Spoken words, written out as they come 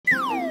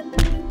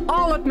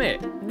I'll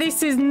admit,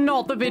 this is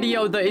not the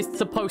video that is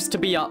supposed to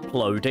be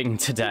uploading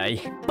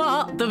today.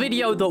 But the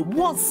video that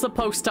was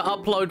supposed to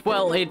upload,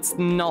 well, it's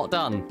not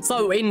done.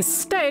 So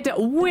instead,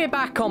 we're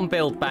back on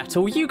Build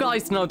Battle. You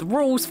guys know the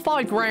rules,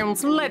 5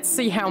 rounds. Let's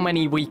see how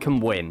many we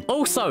can win.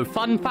 Also,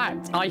 fun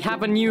fact, I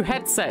have a new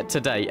headset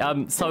today.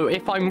 So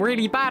if I'm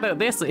really bad at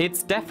this,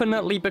 it's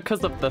definitely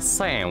because of the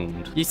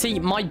sound. You see,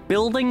 my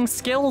building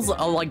skills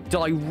are like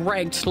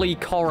directly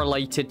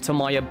correlated to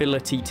my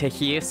ability to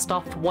hear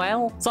stuff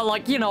well. So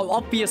like, you know,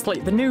 obviously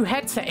the new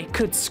headset, it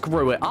could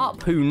screw it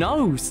up. Who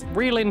knows?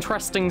 Real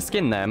interesting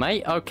skin there,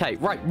 mate. Okay,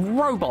 right.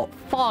 Robot,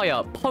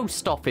 fire,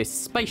 post office,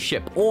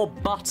 spaceship, or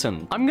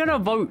button. I'm gonna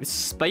vote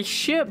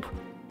spaceship,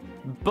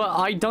 but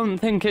I don't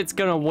think it's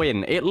gonna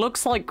win. It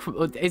looks like,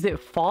 is it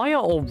fire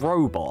or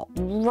robot?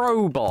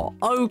 Robot.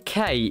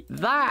 Okay,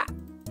 that...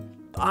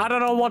 I don't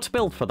know what to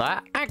build for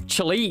that.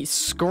 Actually,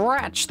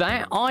 scratch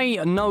that. I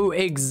know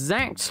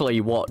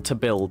exactly what to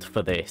build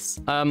for this.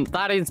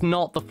 That is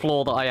not the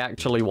floor that I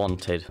actually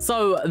wanted.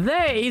 So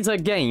there is a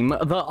game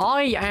that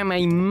I am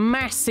a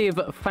massive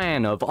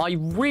fan of. I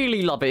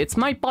really love it. It's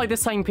made by the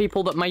same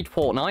people that made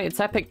Fortnite. It's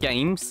Epic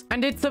Games.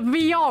 And it's a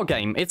VR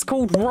game. It's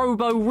called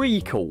Robo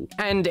Recall.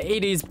 And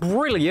it is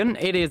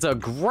brilliant. It is a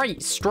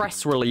great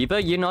stress reliever.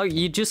 You know,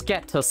 you just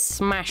get to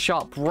smash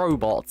up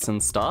robots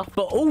and stuff.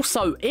 But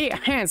also, it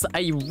has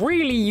a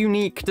really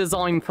unique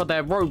design for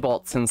their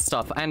robots and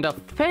stuff, and a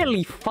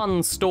fairly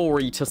fun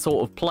story to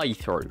sort of play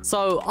through.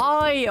 So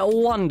I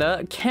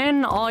wonder,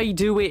 can I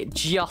do it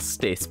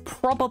justice?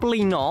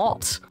 Probably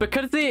not,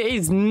 because it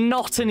is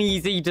not an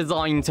easy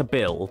design to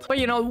build. But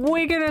you know,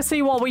 we're gonna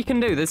see what we can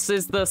do. This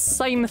is the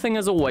same thing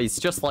as always,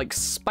 just like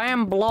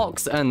spam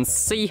blocks and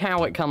see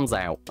how it comes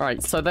out. All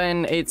right, so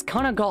then it's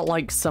kind of got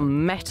like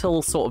some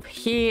metal sort of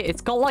here.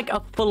 It's got like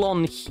a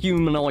full-on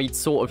humanoid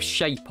sort of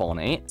shape on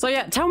it. So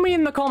yeah, tell me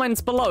in the comments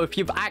below if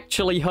you've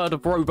actually heard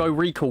of Robo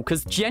Recall,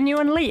 because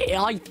genuinely,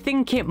 I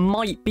think it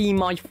might be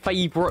my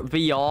favorite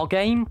VR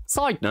game.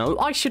 Side note,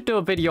 I should do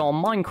a video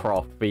on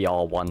Minecraft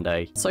VR one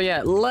day. So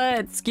yeah,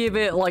 let's give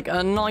it like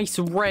a nice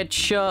red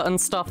shirt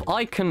and stuff.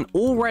 I can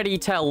already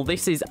tell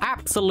this is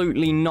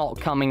absolutely not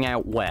coming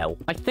out well.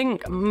 I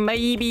think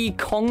maybe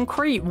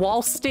concrete,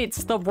 whilst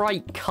it's the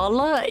right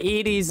color,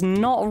 it is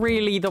not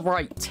really the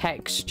right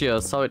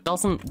texture, so it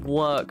doesn't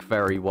work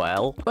very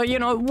well. But you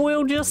know,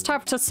 we'll just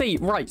have to see.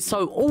 Right,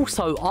 so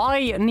also,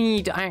 I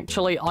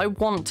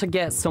want to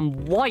get some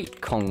white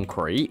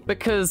concrete,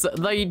 because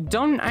they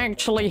don't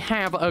actually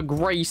have a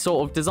grey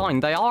sort of design.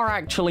 They are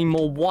actually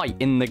more white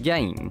in the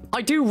game.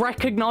 I do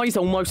recognize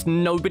almost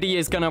nobody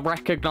is going to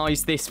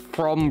recognize this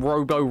from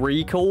Robo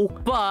Recall,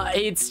 but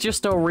it's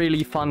just a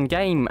really fun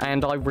game,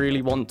 and I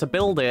really want to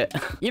build it.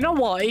 You know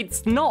what?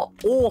 It's not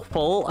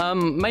awful.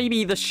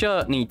 Maybe the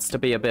shirt needs to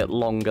be a bit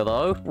longer,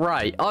 though.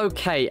 Right,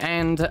 okay,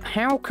 and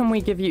how can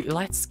we give you...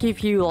 Let's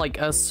give you, like,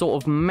 a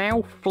sort of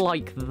mouth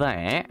like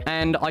that,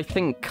 and I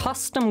think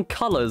custom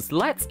colors,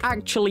 let's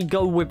actually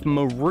go with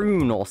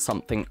maroon or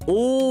something.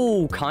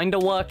 Oh, kind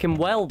of working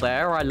well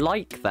there. I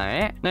like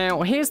that.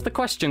 Now, here's the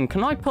question.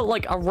 Can I put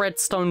like a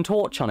redstone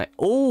torch on it?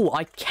 Oh,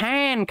 I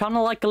can, kind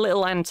of like a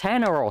little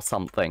antenna or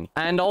something.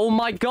 And oh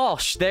my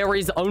gosh, there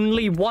is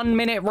only 1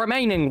 minute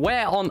remaining.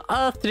 Where on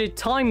earth did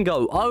time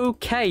go?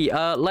 Okay,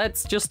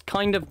 let's just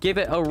kind of give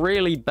it a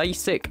really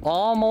basic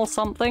arm or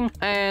something,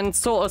 and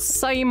sort of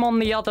same on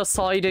the other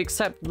side,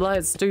 except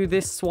let's do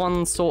this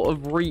one sort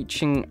of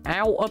reaching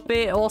out a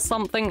bit or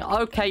something.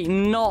 Okay,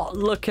 not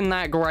looking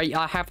that great,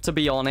 I have to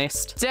be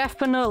honest.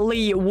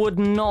 Definitely would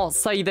not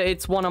say that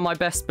it's one of my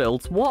best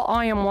builds. What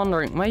I am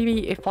wondering,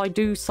 maybe if I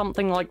do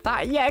something like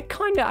that, yeah, it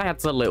kind of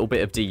adds a little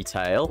bit of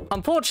detail.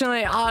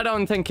 Unfortunately, I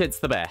don't think it's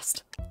the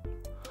best.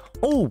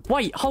 Oh,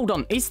 wait, hold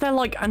on. Is there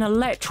like an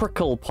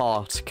electrical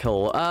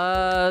particle?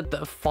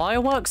 The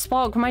fireworks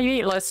spark,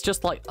 maybe? Let's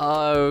just like...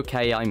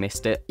 Okay, I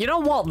missed it. You know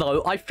what,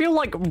 though? I feel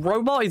like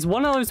Robot is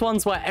one of those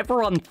ones where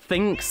everyone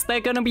thinks they're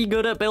gonna be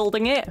good at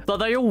building it, so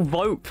they all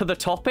vote for the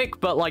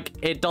topic, but like,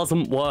 it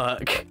doesn't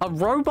work. A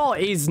robot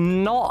is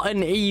not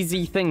an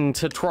easy thing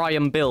to try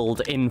and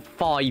build in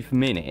 5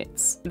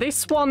 minutes.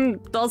 This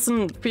one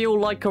doesn't feel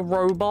like a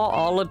robot,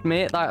 I'll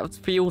admit. That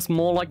feels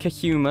more like a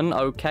human.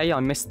 Okay, I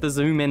missed the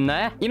zoom in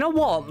there. You know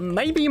what?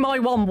 Maybe my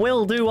one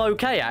will do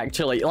okay,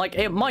 actually. Like,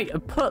 it might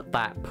put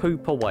that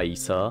poop away,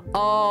 sir.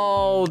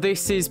 Oh,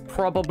 this is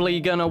probably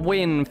gonna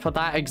win for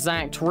that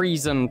exact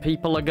reason.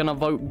 People are gonna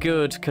vote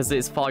good because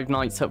it's Five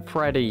Nights at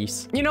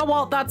Freddy's. You know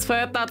what? That's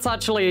fair. That's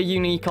actually a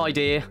unique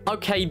idea.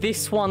 Okay,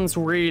 this one's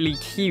really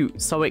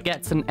cute, so it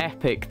gets an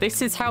epic.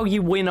 This is how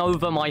you win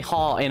over my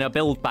heart in a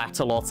build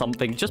battle or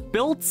something. Just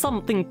build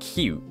something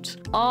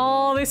cute.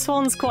 Oh, this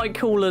one's quite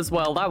cool as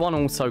well. That one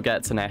also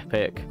gets an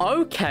epic.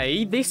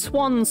 Okay, this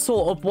one's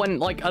sort of went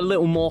like a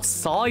little more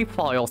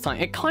sci-fi or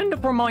something. It kind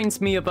of reminds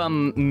me of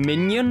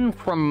Minion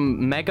from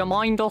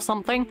Megamind or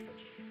something.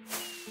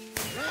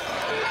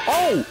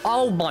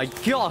 Oh my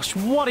gosh,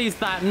 what is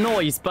that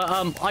noise? But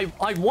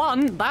I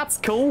won. That's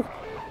cool.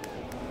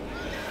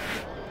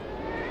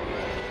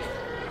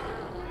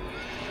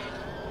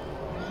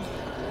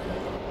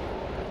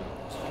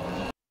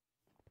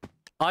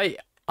 I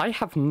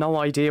have no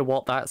idea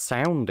what that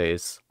sound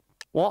is.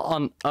 What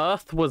on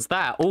earth was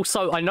that?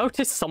 Also, I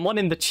noticed someone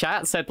in the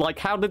chat said, like,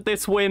 how did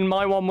this win?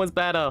 My one was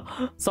better.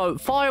 So,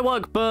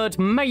 firework, bird,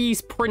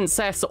 maze,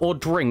 princess, or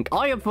drink.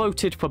 I have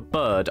voted for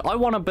bird. I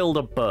want to build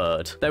a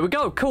bird. There we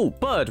go. Cool.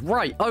 Bird.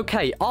 Right.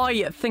 Okay.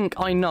 I think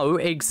I know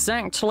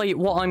exactly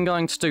what I'm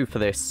going to do for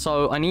this.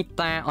 So, I need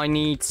that. I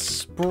need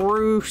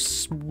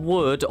spruce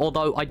wood,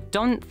 although I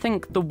don't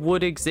think the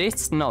wood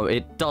exists. No,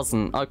 it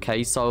doesn't.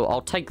 Okay, so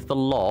I'll take the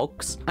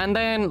logs. And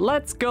then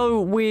let's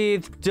go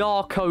with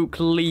dark oak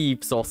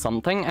leaves or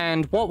something,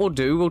 and what we'll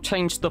do, we'll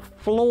change the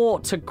floor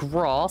to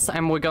grass,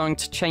 and we're going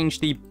to change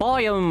the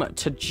biome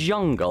to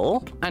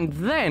jungle, and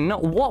then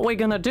what we're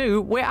gonna do,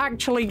 we're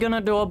actually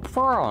gonna do a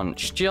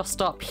branch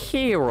just up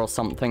here or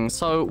something.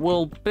 So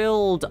we'll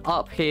build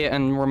up here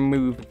and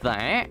remove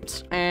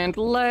that, and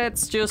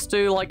let's just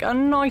do like a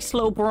nice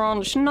little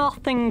branch,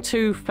 nothing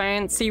too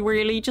fancy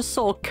really, just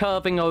sort of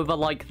curving over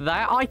like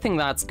that. I think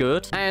that's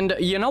good. And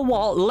you know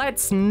what,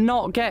 let's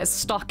not get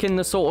stuck in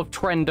the sort of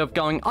trend of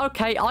going,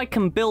 okay, I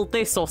can build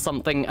this or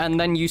something, and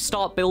then you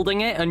start building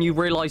it and you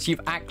realize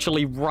you've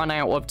actually run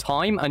out of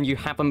time and you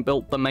haven't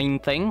built the main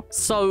thing.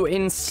 So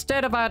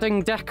instead of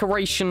adding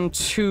decoration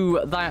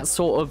to that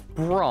sort of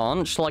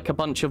branch, like a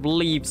bunch of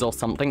leaves or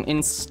something,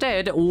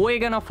 instead we're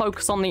gonna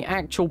focus on the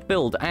actual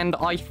build, and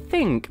I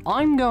think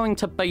I'm going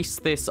to base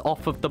this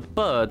off of the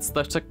birds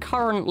that are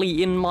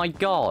currently in my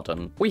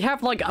garden. We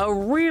have like a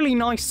really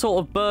nice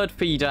sort of bird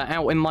feeder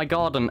out in my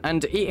garden,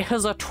 and it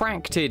has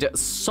attracted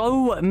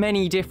so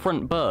many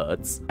different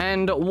birds,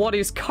 and what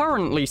is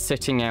currently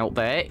sitting out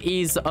there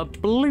is a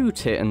blue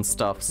tit and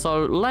stuff.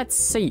 So let's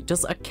see,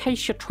 does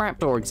acacia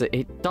trapdoor exist?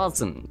 It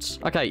doesn't.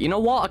 Okay, you know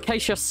what?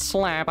 Acacia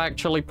slab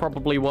actually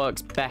probably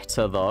works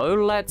better though.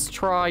 Let's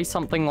try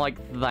something like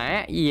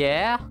that.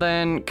 Yeah.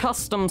 Then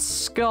custom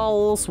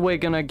skulls, we're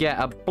gonna get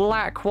a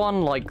black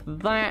one like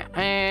that,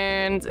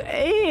 and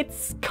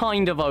it's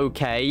kind of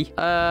okay.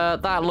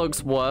 That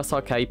looks worse.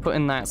 Okay, put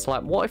in that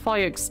slab. What if I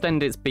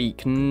extend its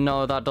beak?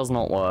 No, that does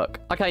not work.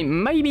 Okay,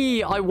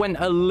 maybe I went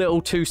a little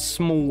too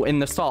small in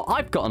the start.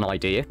 I've got an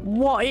idea.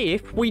 What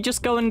if we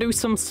just go and do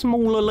some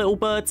smaller little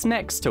birds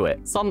next to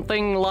it?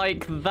 Something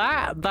like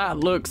that. That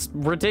looks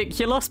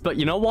ridiculous, but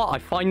you know what? I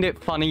find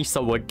it funny,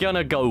 so we're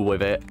gonna go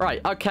with it.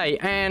 Right, okay,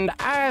 and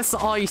as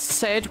I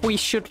said, we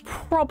should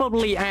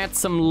probably add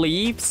some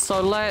leaves,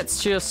 so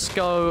let's just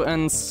go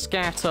and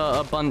scatter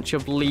a bunch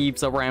of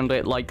leaves around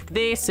it like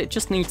this. It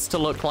just needs to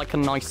look like a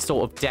nice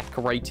sort of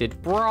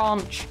decorated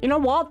branch. You know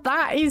what?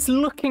 That is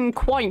looking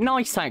quite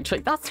nice, actually.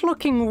 That's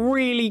looking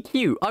really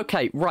cute.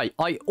 Okay, right.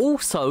 I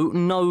also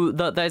know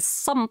that there's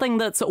something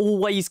that's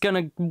always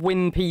gonna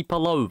win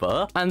people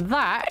over, and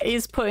that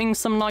is putting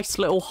some nice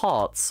little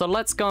hearts. So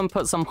let's go and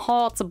put some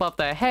hearts above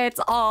their heads.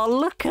 Oh,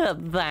 look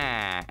at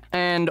that.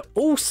 And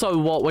also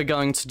what we're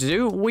going to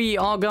do, we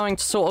are going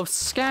to sort of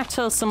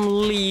scatter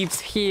some leaves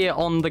here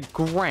on the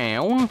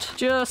ground,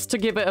 just to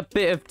give it a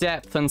bit of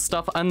depth and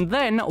stuff, and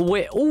then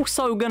we're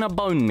also gonna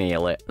bone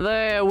meal it.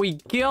 There we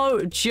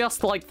go,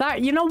 just like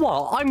that. You know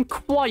what? I'm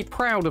quite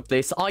proud of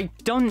this. I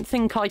don't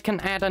think I can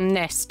add a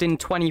nest in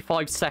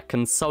 25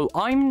 seconds, so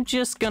I'm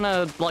just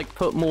gonna like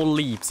put more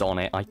leaves on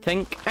it, I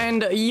think.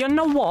 And you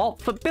know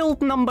what, for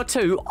build number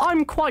 2,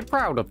 I'm quite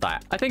proud of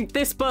that. I think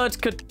this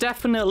bird could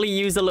definitely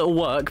use a little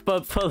work,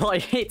 but for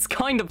like, it's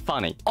kind of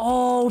funny.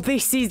 Oh,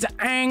 this is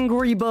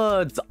Angry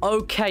Birds.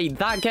 Okay,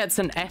 that gets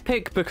an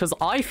epic because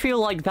I feel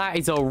like that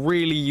is a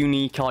really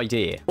unique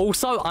idea.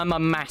 Also, I'm a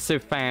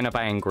massive fan of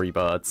Angry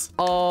Birds.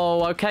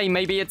 Oh, okay,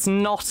 maybe it's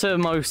not a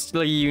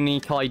mostly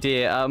unique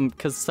idea,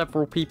 because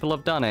several people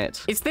have done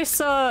it. Is this,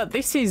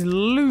 this is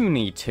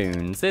Looney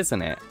Tunes,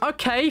 isn't it?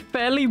 Okay,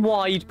 fairly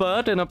wide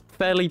bird and a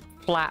fairly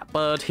flat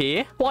bird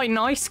here. Quite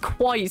nice,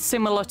 quite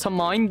similar to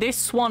mine.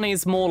 This one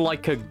is more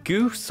like a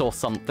goose or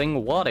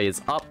something. What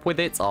is up with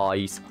its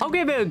eyes? I'll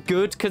give it a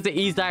good because it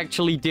is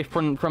actually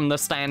different from the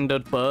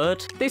standard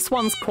bird. This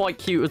one's quite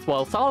cute as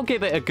well, so I'll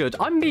give it a good.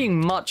 I'm being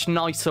much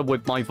nicer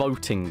with my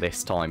voting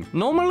this time.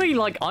 Normally,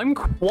 like, I'm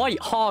quite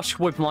harsh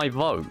with my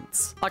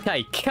votes.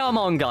 Okay, come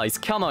on, guys,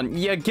 come on.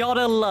 You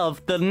gotta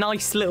love the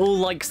nice little,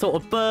 like, sort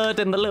of bird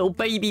and the little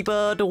baby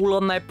bird all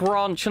on their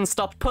branch and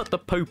stuff. Put the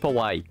poop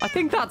away. I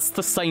think that's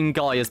the same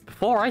guy as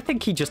before. I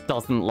think he just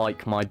doesn't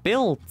like my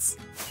builds.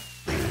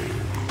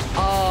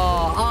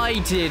 Oh,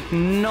 I did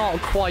not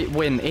quite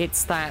win.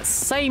 It's that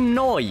same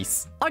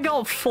noise. I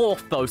got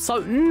 4th though, so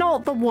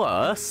not the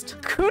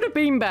worst. Could have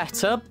been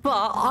better,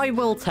 but I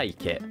will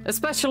take it.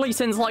 Especially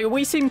since, like,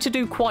 we seem to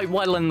do quite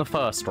well in the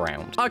first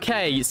round.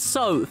 Okay,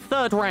 so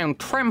 3rd round,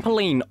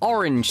 trampoline,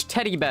 orange,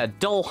 teddy bear,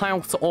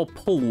 dollhouse, or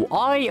pool.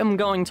 I am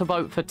going to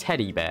vote for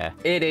teddy bear.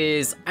 It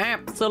is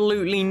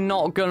absolutely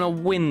not gonna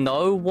win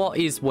though. What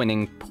is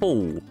winning?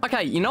 Pool.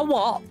 Okay, you know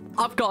what?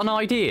 I've got an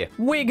idea.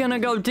 We're gonna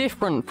go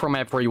different from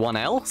everyone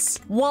else.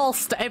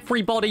 Whilst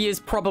everybody is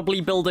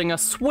probably building a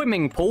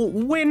swimming pool,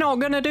 we're not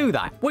gonna do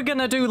that. We're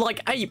gonna do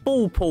like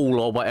 8-ball pool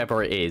or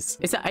whatever it is.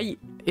 Is it 8?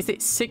 is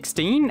it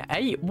 16?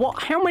 8?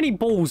 What? How many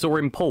balls are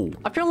in pool?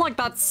 I feel like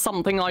that's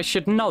something I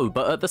should know,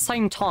 but at the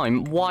same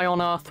time, why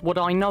on earth would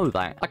I know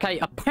that? Okay,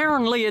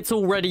 apparently it's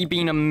already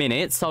been a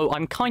minute, so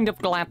I'm kind of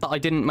glad that I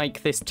didn't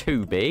make this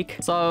too big.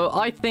 So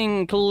I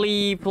think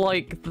leave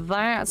like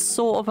that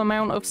sort of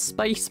amount of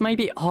space,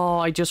 maybe. Oh,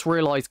 I just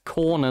realized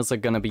corners are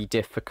going to be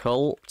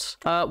difficult.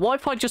 What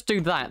if I just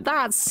do that?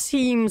 That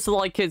seems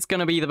like it's going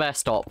to be the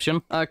best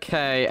option.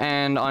 Okay,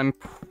 and I'm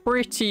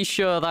pretty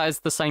sure that is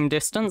the same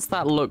distance.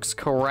 That looks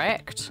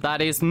correct.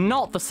 That is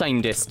not the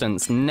same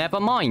distance. Never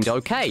mind.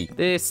 Okay,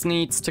 this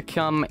needs to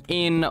come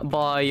in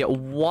by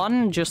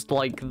 1, just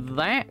like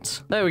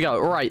that. There we go.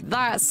 Right,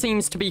 that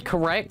seems to be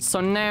correct.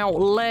 So now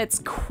let's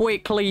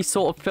quickly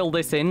sort of fill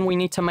this in. We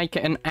need to make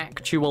it an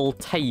actual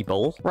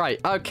table. Right,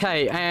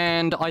 okay,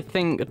 and I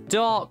think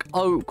dark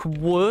oak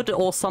wood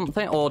or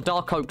something, or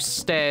dark oak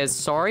stairs,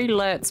 sorry.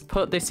 Let's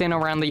put this in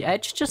around the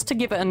edge just to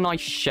give it a nice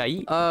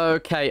shape.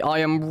 Okay, I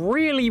am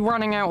really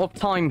running out of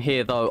time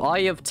here, though.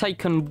 I have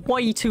taken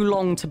way too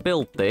long to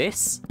build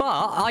this, but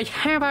I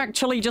have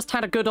actually just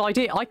had a good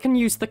idea. I can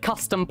use the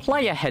custom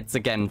player heads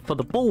again for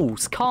the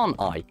balls, can't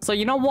I? So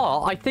you know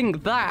what? I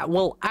think that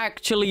will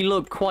actually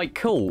look quite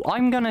cool.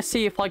 I'm gonna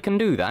see if I can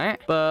do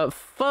that, but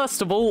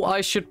first of all,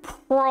 I should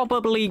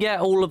probably get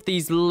all of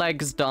these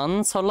legs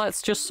done. So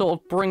let's just sort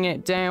of bring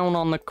it down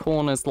on the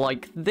corners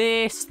like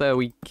this. There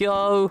we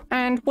go.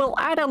 And we'll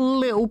add a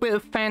little bit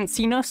of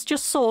fanciness.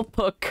 Just sort of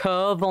put a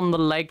curve on the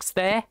legs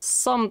there.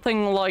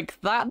 Something like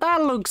that.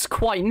 That looks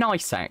quite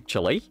nice,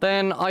 actually.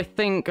 Then I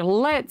think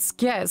let's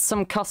get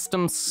some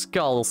custom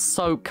skulls.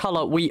 So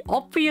color, we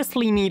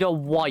obviously need a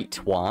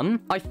white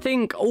one. I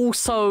think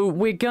also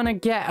we're gonna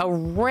get a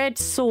red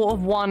sort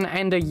of one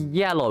and a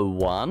yellow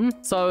one.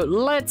 So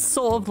let's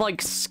sort of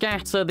like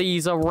scatter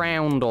these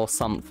around or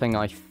something,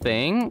 I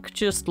think.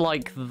 Just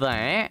like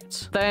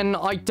that. Then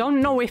I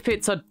don't know if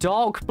it's a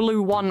dark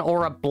blue one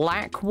or a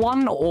black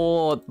one,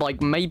 or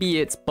like maybe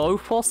it's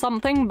both or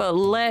something, but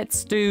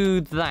let's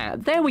do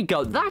that. There we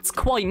go. That's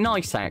quite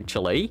nice,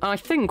 actually. I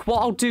think what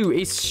I'll do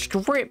is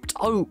stripped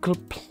oak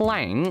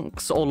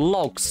planks, or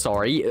logs,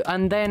 sorry,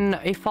 and then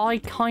if I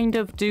kind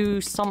of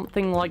do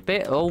something like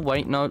this. Oh,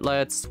 wait, no,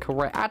 let's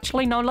correct.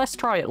 Actually, no, let's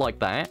try it like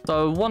that.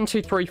 So 1,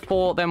 2, 3,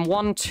 4, then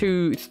 1,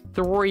 2,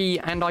 3,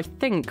 and I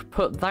think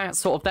put that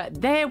sort of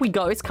that. There we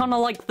go. It's kind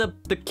of like the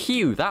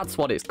queue. That's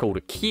what it's called,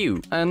 a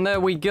queue. And there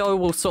we go.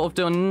 We'll sort of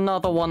do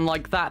another one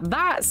like that.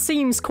 That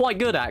seems quite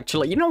good,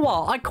 actually. You know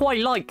what? I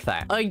quite like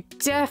that. I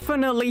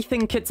definitely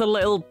think it's a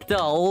little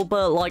dull,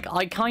 but like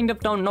I kind of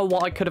don't know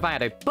what I could have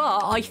added,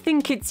 but I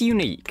think it's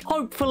unique.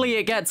 Hopefully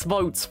it gets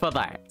votes for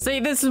that. See,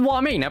 this is what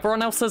I mean.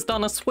 Everyone else has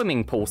done a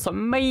swimming pool, so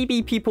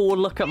maybe people will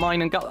look at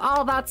mine and go,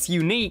 oh, that's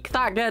unique.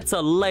 That gets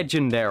a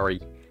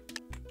legendary.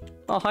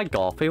 Oh, hi,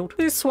 Garfield.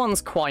 This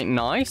one's quite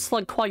nice,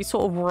 like quite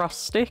sort of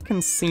rustic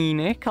and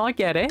scenic. I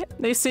get it.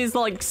 This is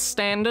like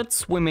standard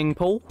swimming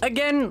pool.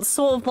 Again,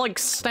 sort of like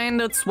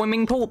standard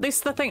swimming pool. This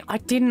is the thing. I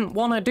didn't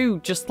want to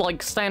do just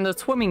like standard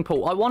swimming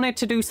pool. I wanted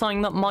to do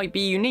something that might be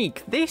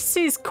unique. This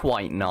is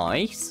quite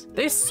nice.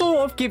 This sort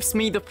of gives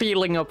me the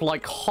feeling of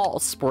like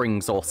hot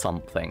springs or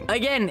something.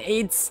 Again,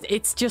 it's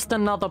just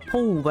another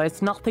pool.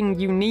 There's nothing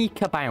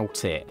unique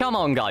about it. Come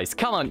on, guys.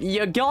 Come on.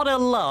 You gotta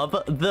love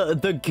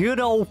the good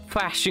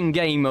old-fashioned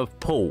game of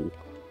pool.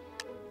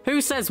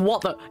 Who says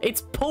what the...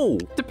 It's pool.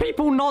 Do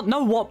people not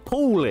know what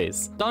pool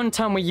is? Don't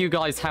tell me you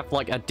guys have,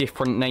 like, a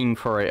different name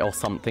for it or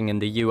something in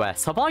the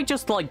US. Have I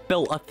just, like,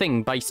 built a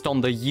thing based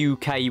on the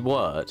UK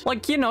word?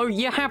 Like, you know,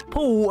 you have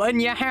pool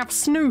and you have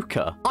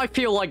snooker. I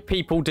feel like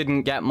people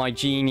didn't get my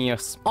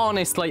genius.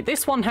 Honestly,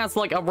 this one has,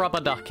 like, a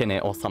rubber duck in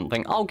it or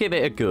something. I'll give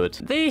it a good.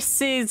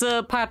 This is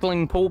a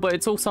paddling pool, but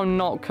it's also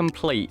not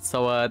complete.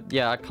 So,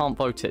 yeah, I can't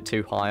vote it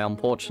too high,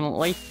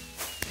 unfortunately.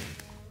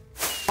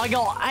 I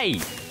got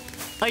 8.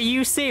 Are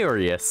you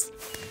serious?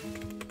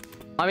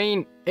 I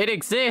mean, it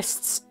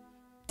exists.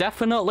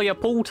 Definitely a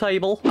pool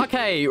table.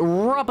 Okay,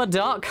 rubber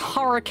duck,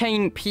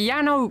 hurricane,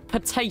 piano,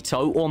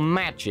 potato, or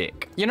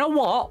magic. You know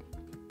what?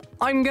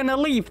 I'm gonna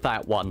leave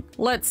that one.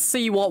 Let's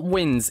see what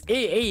wins.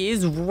 It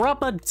is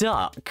rubber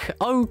duck.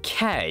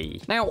 Okay.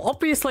 Now,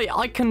 obviously,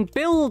 I can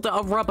build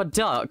a rubber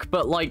duck,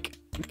 but, like,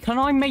 can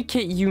I make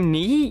it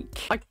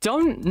unique? I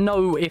don't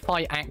know if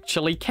I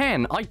actually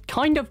can. I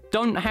kind of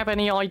don't have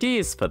any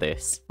ideas for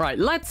this. Right,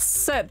 let's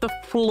set the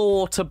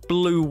floor to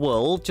blue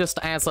wool just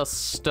as a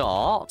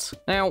start.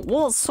 Now,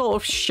 what sort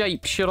of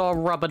shape should our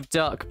rubber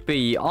duck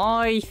be?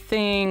 I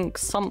think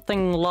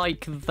something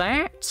like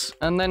that.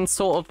 And then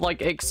sort of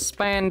like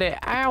expand it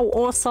out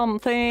or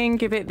something.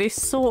 Give it this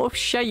sort of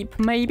shape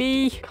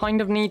maybe.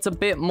 Kind of needs a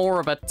bit more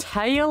of a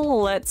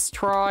tail. Let's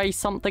try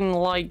something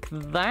like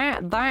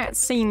that. That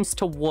seems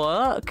to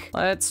work.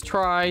 Let's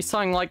try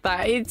something like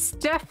that. It's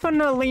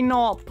definitely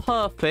not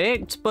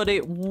perfect, but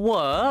it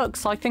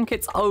works. I think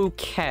it's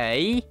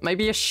okay.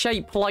 Maybe a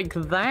shape like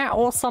that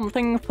or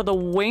something for the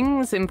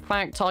wings. In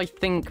fact, I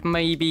think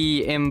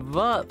maybe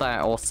invert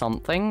that or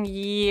something.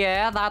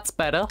 Yeah, that's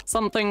better.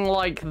 Something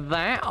like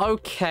that.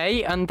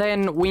 Okay, and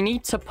then we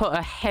need to put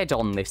a head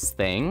on this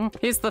thing.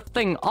 Here's the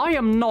thing. I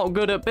am not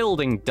good at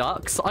building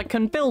ducks. I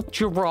can build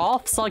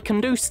giraffes. I can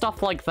do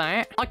stuff like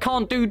that. I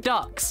can't do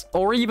ducks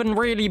or even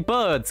really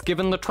birds,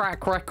 given the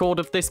track record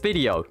of this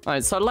video. All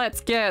right, so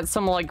let's get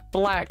some like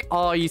black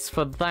eyes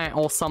for that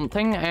or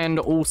something, and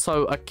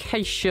also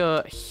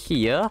acacia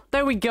here.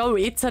 There we go.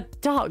 It's a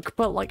duck,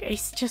 but like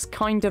it's just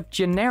kind of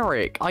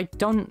generic. I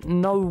don't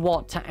know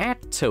what to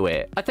add to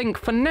it. I think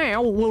for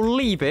now we'll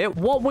leave it.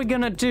 What we're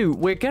gonna do,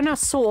 we're gonna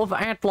sort of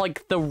add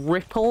like the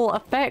ripple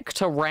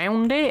effect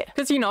around it,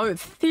 because you know,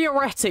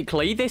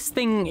 theoretically this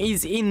thing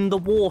is in the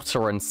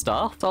water and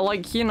stuff. So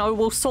like, you know,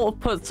 we'll sort of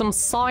put some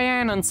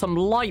cyan and some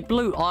light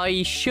blue.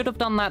 I should have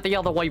done that the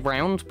other way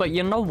round, but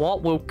you know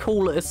what? We'll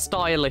call it a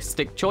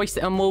stylistic choice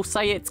and we'll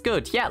say it's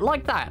good. Yeah,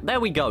 like that. There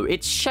we go.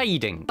 It's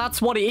shading.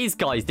 That's what it is,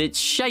 guys. It's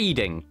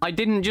shading. I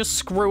didn't just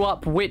screw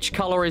up which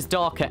color is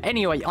darker.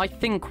 Anyway, I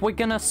think we're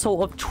gonna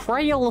sort of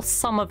trail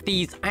some of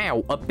these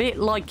out a bit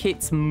like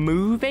it's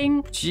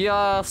moving.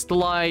 Just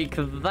like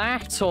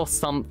that or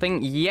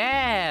something.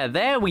 Yeah,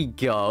 there we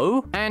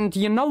go. And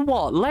you know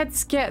what?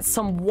 Let's get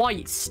some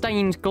white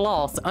stained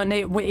glass and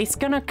it's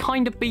gonna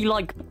kind of be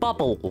like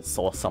bubbles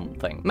or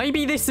something.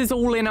 Maybe this is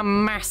all in a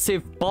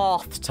massive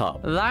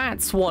bathtub.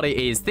 That's what it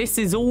is. This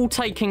is all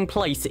taking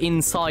place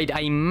inside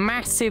a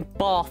massive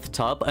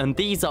bathtub, and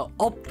these are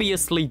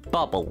obviously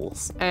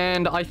bubbles.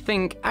 And I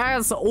think,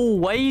 as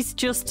always,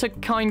 just to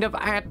kind of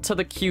add to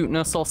the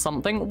cuteness or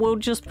something, we'll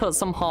just put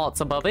some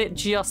hearts above it,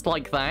 just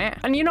like that.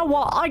 And you know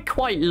what? I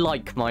quite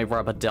like my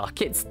rubber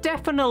duck. It's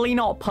definitely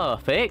not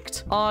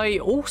perfect. I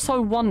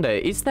also wonder,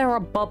 is there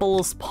a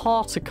bubbles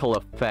particle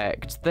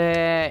effect?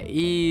 There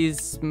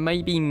is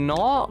maybe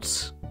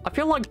not. I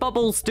feel like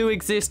bubbles do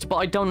exist, but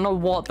I don't know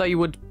what they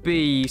would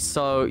be.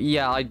 So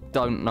yeah, I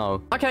don't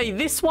know. Okay,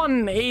 this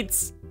one,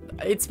 it's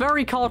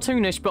very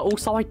cartoonish, but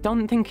also I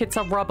don't think it's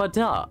a rubber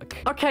duck.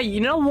 Okay,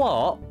 you know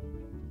what?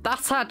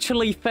 That's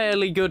actually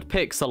fairly good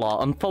pixel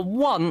art, and for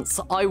once,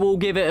 I will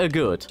give it a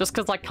good. Just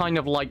because I kind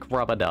of like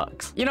rubber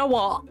ducks. You know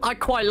what? I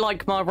quite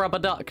like my rubber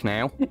duck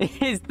now.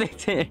 Is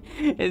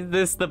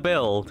this the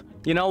build?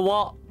 You know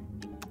what?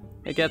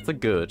 It gets a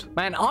good.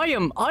 Man, I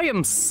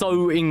am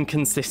so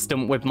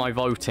inconsistent with my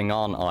voting,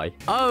 aren't I?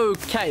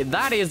 Okay,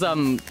 that is,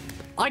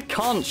 I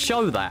can't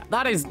show that.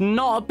 That is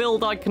not a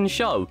build I can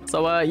show.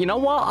 So, you know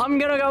what? I'm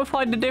gonna go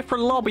find a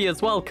different lobby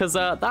as well, because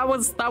that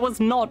was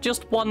not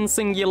just one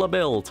singular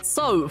build.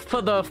 So,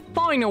 for the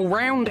final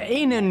round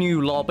in a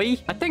new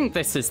lobby, I think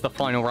this is the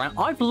final round.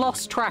 I've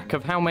lost track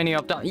of how many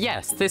I've done.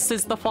 Yes, this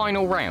is the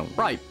final round.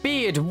 Right,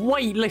 beard,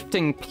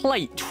 weightlifting,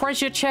 plate,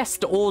 treasure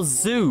chest, or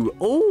zoo.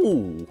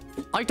 Ooh,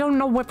 I don't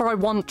know whether I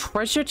want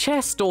treasure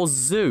chest or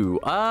zoo.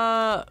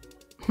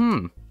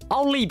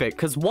 I'll leave it,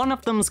 because one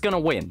of them's gonna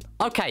win.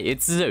 Okay,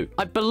 it's zoo.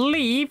 I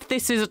believe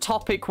this is a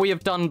topic we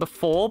have done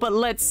before, but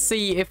let's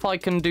see if I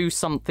can do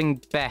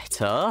something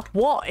better.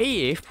 What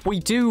if we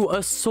do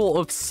a sort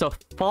of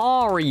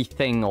safari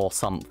thing or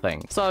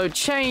something? So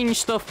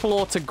change the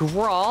floor to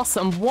grass,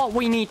 and what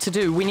we need to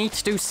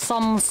do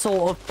some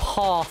sort of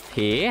path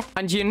here.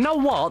 And you know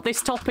what?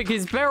 This topic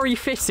is very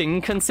fitting,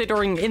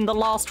 considering in the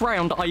last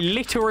round, I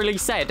literally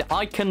said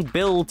I can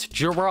build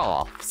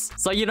giraffes.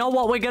 So you know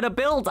what we're gonna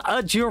build?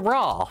 A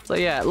giraffe. So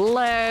yeah,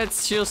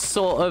 let's just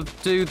sort of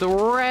do the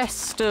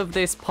rest of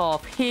this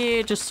path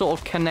here. Just sort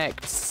of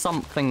connect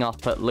something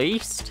up at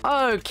least.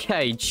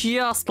 Okay,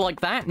 just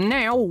like that.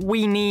 Now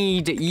we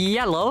need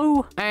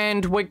yellow,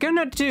 and we're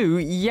gonna do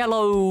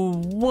yellow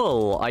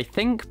wool, I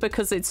think,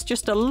 because it's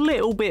just a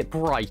little bit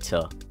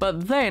brighter.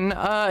 But then,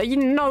 you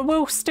know,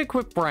 we'll stick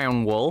with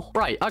brown wool.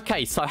 Right,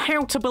 okay, so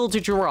how to build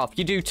a giraffe.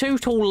 You do 2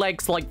 tall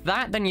legs like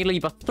that, then you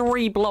leave a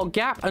 3-block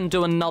gap and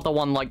do another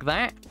one like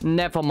that.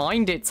 Never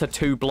mind, it's a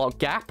 2-block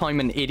gap.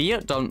 I'm an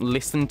idiot. Don't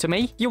listen to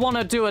me. You want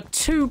to do a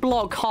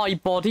 2-block high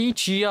body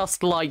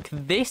just like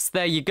this.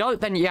 There you go.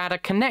 Then you add a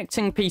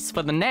connecting piece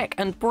for the neck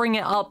and bring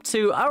it up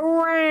to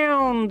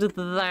around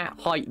that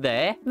height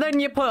there.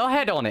 Then you put a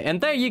head on it, and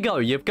there you go.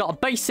 You've got a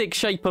basic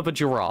shape of a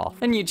giraffe.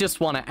 And you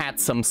just want to add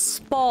some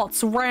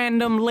spots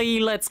randomly.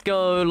 Let's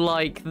go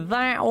like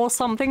that or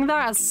something.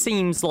 That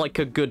seems like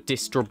a good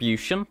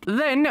distribution.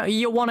 Then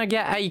you want to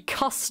get a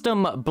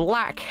custom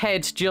black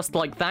head just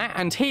like that.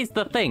 And here's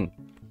the thing.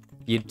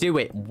 You do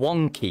it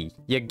wonky.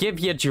 You give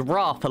your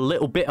giraffe a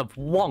little bit of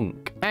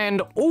wonk.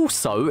 And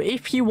also,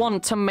 if you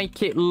want to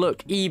make it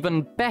look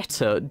even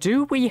better,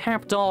 do we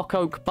have dark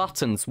oak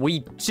buttons? We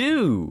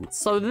do.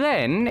 So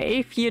then,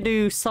 if you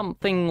do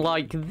something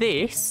like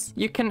this,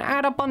 you can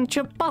add a bunch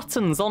of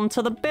buttons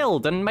onto the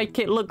build and make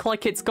it look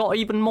like it's got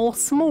even more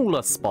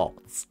smaller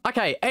spots.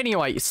 Okay,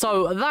 anyway,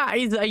 so that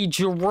is a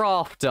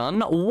giraffe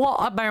done.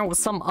 What about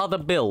some other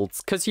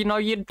builds? Because, you know,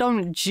 you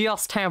don't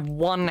just have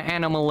one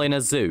animal in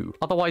a zoo.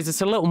 Otherwise,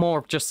 it's a little more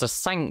of just a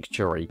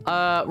sanctuary.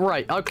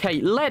 Right,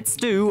 okay, let's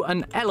do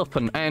an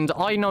elephant. And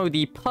I know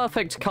the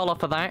perfect color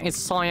for that is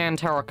cyan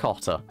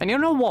terracotta. And you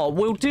know what?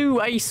 We'll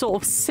do a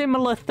sort of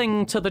similar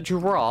thing to the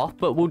giraffe,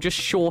 but we'll just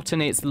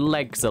shorten its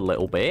legs a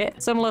little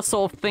bit. Similar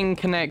sort of thing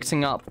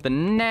connecting up the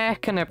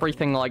neck and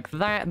everything like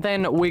that.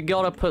 Then we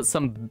gotta put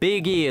some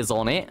big ears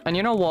on it. And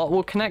you know what?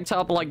 We'll connect it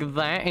up like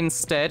that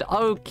instead.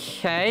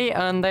 Okay,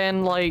 and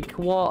then, like,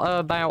 what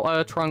about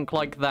a trunk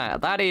like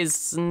that? That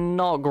is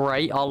not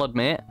great, I'll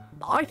admit.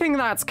 I think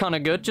that's kind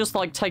of good. Just,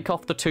 like, take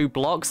off the 2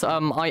 blocks.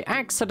 I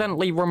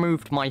accidentally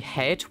removed my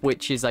head,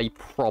 which is a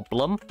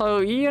problem.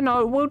 So, you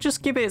know, we'll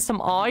just give it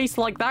some eyes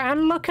like that.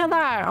 And look at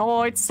that.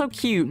 Oh, it's so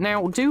cute.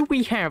 Now, do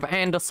we have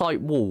andesite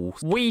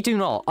walls? We do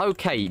not.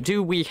 Okay,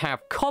 do we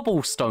have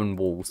cobblestone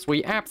walls?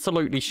 We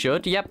absolutely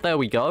should. Yep, there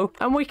we go.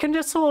 And we can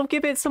just sort of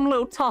give it some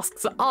little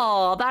tusks.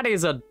 Ah, that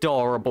is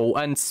adorable.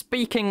 And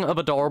speaking of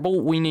adorable,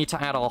 we need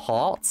to add our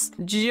hearts.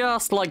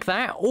 Just like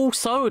that.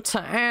 Also,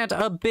 to add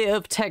a bit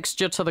of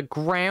texture to the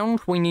ground,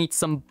 we need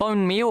some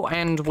bone meal,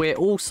 and we're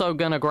also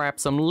gonna grab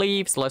some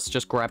leaves. Let's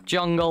just grab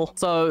jungle.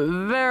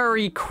 So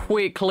very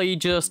quickly,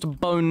 just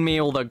bone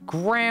meal the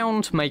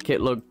ground, make it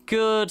look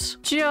good,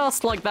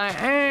 just like that,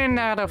 and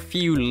add a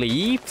few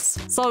leaves.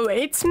 So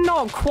it's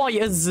not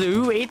quite a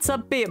zoo, it's a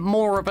bit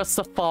more of a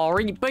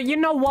safari, but you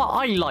know what?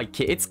 I like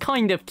it. It's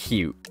kind of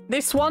cute.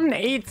 This one,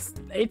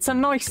 it's a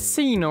nice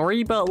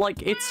scenery, but,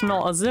 like, it's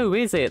not a zoo,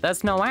 is it?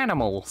 There's no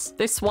animals.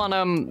 This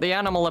one, the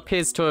animal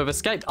appears to have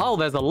escaped. Oh,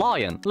 there's a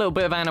lion. A little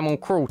bit of animal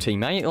cruelty,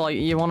 mate. Like,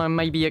 you want to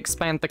maybe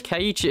expand the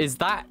cage? Is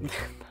that...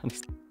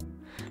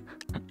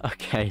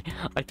 Okay,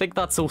 I think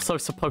that's also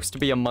supposed to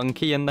be a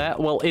monkey in there.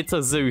 Well, it's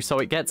a zoo, so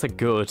it gets a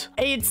good.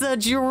 It's a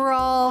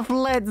giraffe,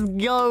 let's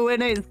go,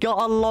 and it's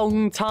got a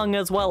long tongue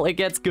as well. It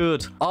gets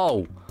good.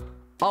 Oh,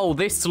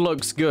 this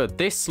looks good.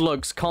 This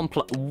looks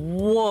complex.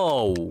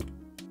 Whoa.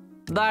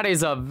 That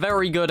is a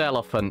very good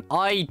elephant.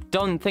 I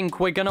don't think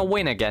we're gonna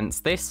win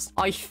against this.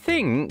 I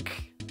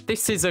think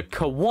this is a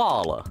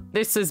koala.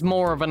 This is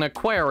more of an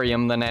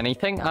aquarium than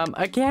anything.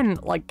 Again,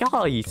 like,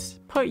 guys,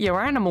 put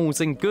your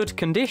animals in good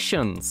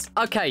conditions.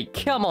 Okay,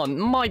 come on,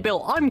 my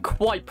build. I'm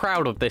quite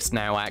proud of this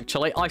now,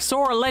 actually. I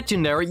saw a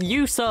legendary.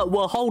 You, sir,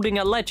 were holding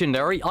a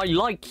legendary. I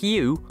like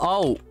you.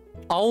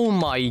 Oh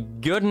my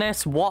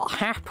goodness, what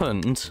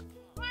happened?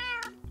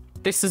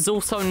 This is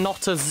also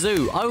not a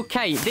zoo.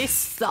 Okay,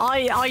 this...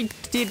 I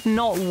did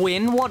not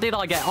win. What did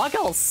I get? I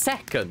got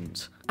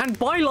second. And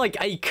by, like,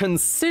 a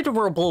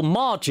considerable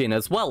margin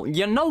as well.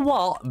 You know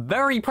what?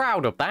 Very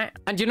proud of that.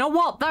 And you know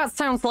what? That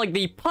sounds like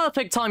the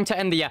perfect time to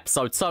end the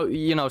episode. So,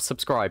 you know,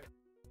 subscribe.